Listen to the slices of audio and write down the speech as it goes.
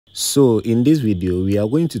So in this video, we are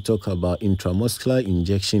going to talk about intramuscular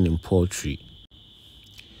injection in poultry.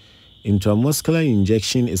 Intramuscular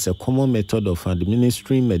injection is a common method of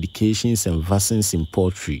administering medications and vaccines in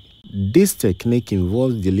poultry. This technique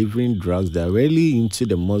involves delivering drugs directly into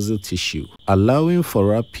the muscle tissue, allowing for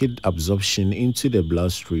rapid absorption into the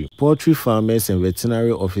bloodstream. Poultry farmers and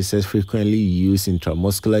veterinary officers frequently use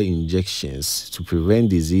intramuscular injections to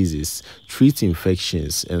prevent diseases, treat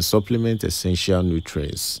infections, and supplement essential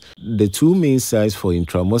nutrients. The two main sites for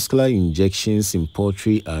intramuscular injections in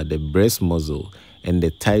poultry are the breast muscle and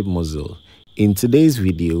the thigh muscle. In today's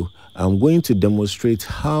video, I'm going to demonstrate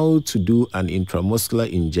how to do an intramuscular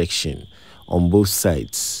injection on both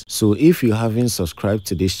sides. So if you haven't subscribed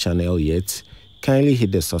to this channel yet, kindly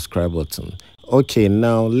hit the subscribe button. Okay,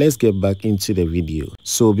 now let's get back into the video.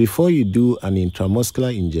 So before you do an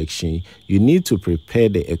intramuscular injection, you need to prepare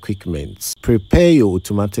the equipment. Prepare your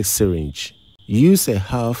automatic syringe. Use a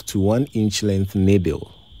 1/2 to 1 inch length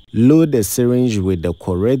needle. Load the syringe with the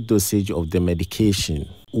correct dosage of the medication.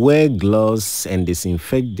 Wear gloves and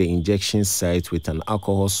disinfect the injection site with an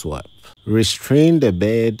alcohol swab. Restrain the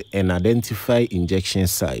bed and identify injection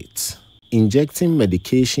sites. Injecting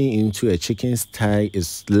medication into a chicken's thigh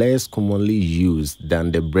is less commonly used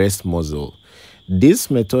than the breast muscle. This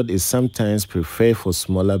method is sometimes preferred for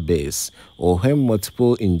smaller birds or when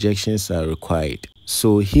multiple injections are required.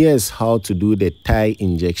 So here's how to do the thigh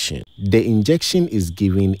injection. The injection is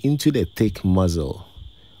given into the thick muscle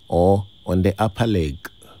or on the upper leg.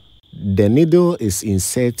 The needle is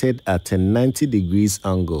inserted at a 90 degrees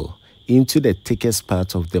angle into the thickest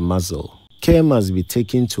part of the muscle. Care must be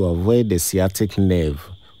taken to avoid the sciatic nerve,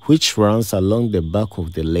 which runs along the back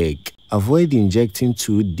of the leg. Avoid injecting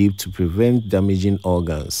too deep to prevent damaging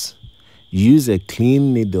organs. Use a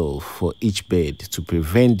clean needle for each bed to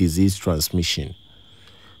prevent disease transmission.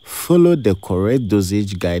 Follow the correct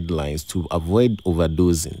dosage guidelines to avoid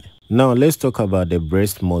overdosing. Now let's talk about the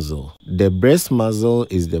breast muscle. The breast muscle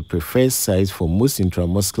is the preferred site for most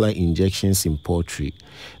intramuscular injections in poultry.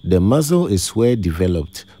 The muscle is well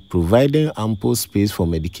developed, providing ample space for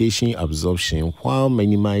medication absorption while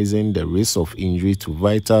minimizing the risk of injury to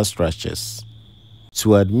vital structures.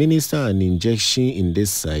 To administer an injection in this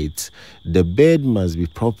site, the bed must be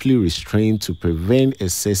properly restrained to prevent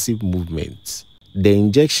excessive movement. The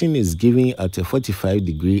injection is given at a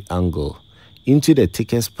 45-degree angle into the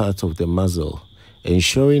thickest part of the muscle,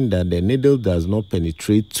 ensuring that the needle does not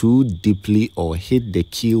penetrate too deeply or hit the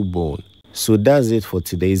keel bone. So that's it for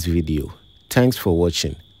today's video. Thanks for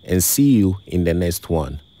watching and see you in the next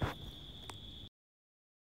one.